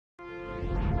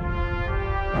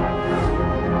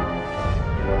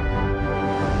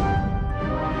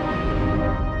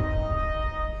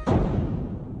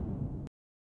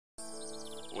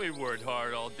worked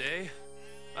hard all day.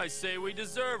 I say we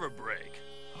deserve a break.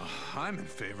 I'm in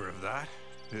favor of that.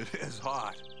 It is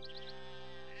hot.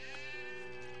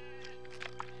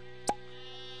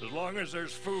 As long as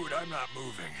there's food, I'm not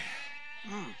moving.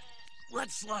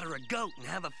 Let's slaughter a goat and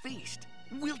have a feast.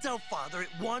 We'll tell Father it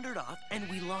wandered off and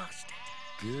we lost it.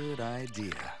 Good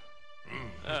idea.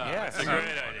 Yes, it's a great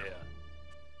idea.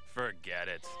 Forget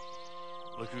it.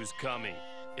 Look who's coming.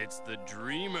 It's the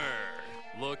Dreamer.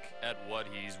 Look at what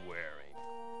he's wearing.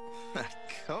 That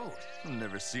coat. I've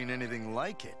never seen anything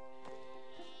like it.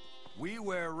 We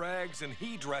wear rags and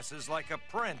he dresses like a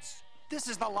prince. This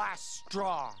is the last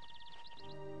straw.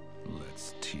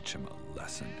 Let's teach him a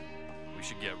lesson. We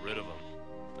should get rid of him.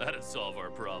 That'd solve our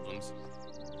problems.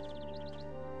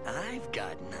 I've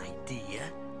got an idea.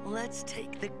 Let's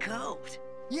take the coat.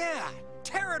 Yeah,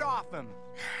 tear it off him.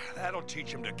 That'll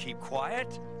teach him to keep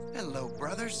quiet. Hello,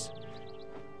 brothers.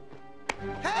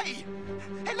 Hey!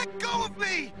 Hey, let go of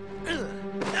me!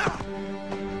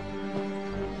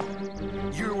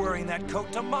 You're wearing that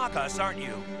coat to mock us, aren't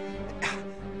you?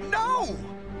 No!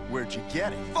 Where'd you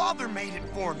get it? Father made it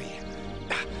for me.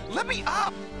 Let me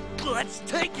up! Let's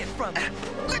take it from him.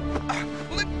 Let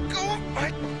go of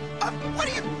my... what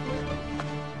are you...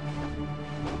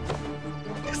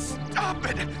 Stop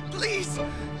it! Please!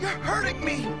 You're hurting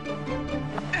me!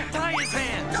 Tie his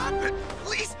hands! Stop it!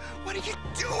 Please! What are you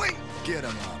doing? Get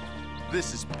him up.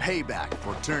 This is payback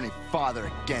for turning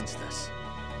Father against us.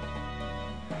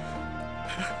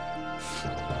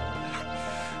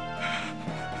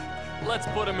 Let's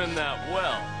put him in that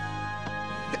well.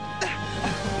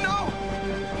 No!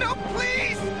 No,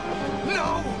 please!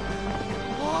 No!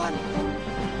 Come on!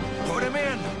 Put him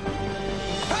in!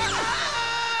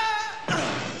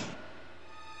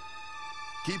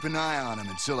 Keep an eye on him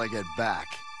until I get back.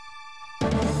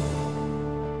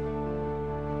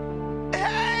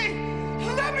 Hey!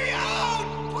 Let me out!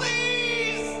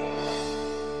 Please!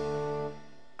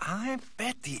 I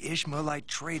bet the Ishmaelite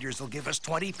traders will give us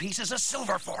 20 pieces of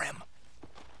silver for him.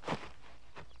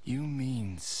 You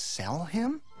mean sell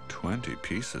him? 20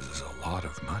 pieces is a lot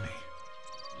of money.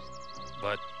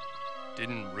 But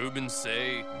didn't Reuben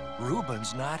say...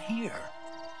 Reuben's not here.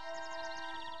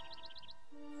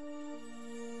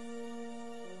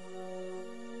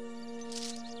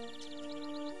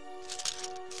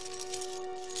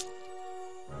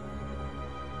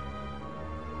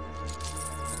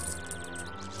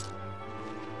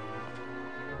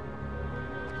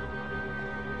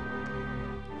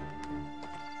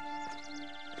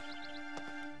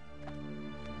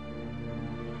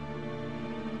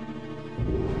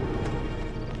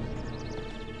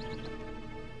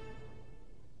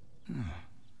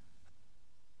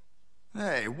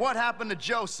 Hey, what happened to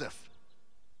Joseph?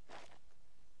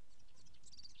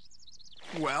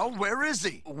 Well, where is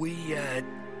he? We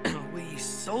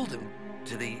sold him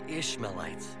to the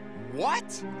Ishmaelites.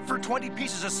 What? For 20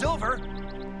 pieces of silver?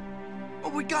 Oh,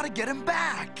 we gotta get him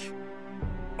back.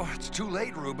 Oh, it's too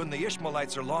late, Reuben. The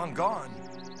Ishmaelites are long gone.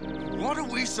 What are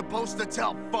we supposed to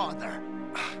tell Father?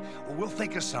 We'll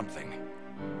think of something.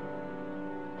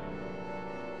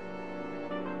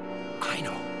 I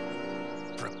know.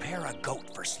 Prepare a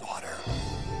goat for slaughter.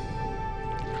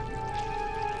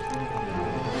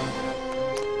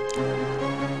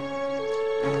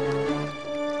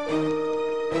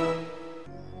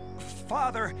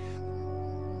 Father,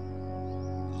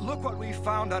 look what we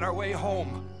found on our way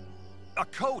home. A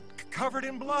coat covered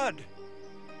in blood.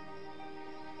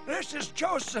 This is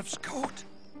Joseph's coat.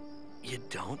 You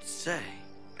don't say.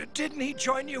 Didn't he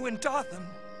join you in Dothan?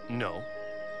 No.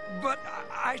 But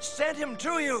I sent him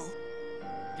to you.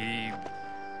 He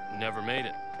never made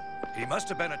it. He must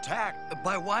have been attacked.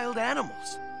 By wild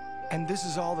animals. And this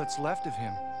is all that's left of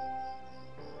him.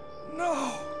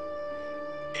 No,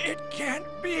 it can't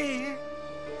be.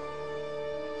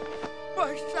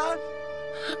 My son,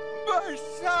 my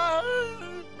son.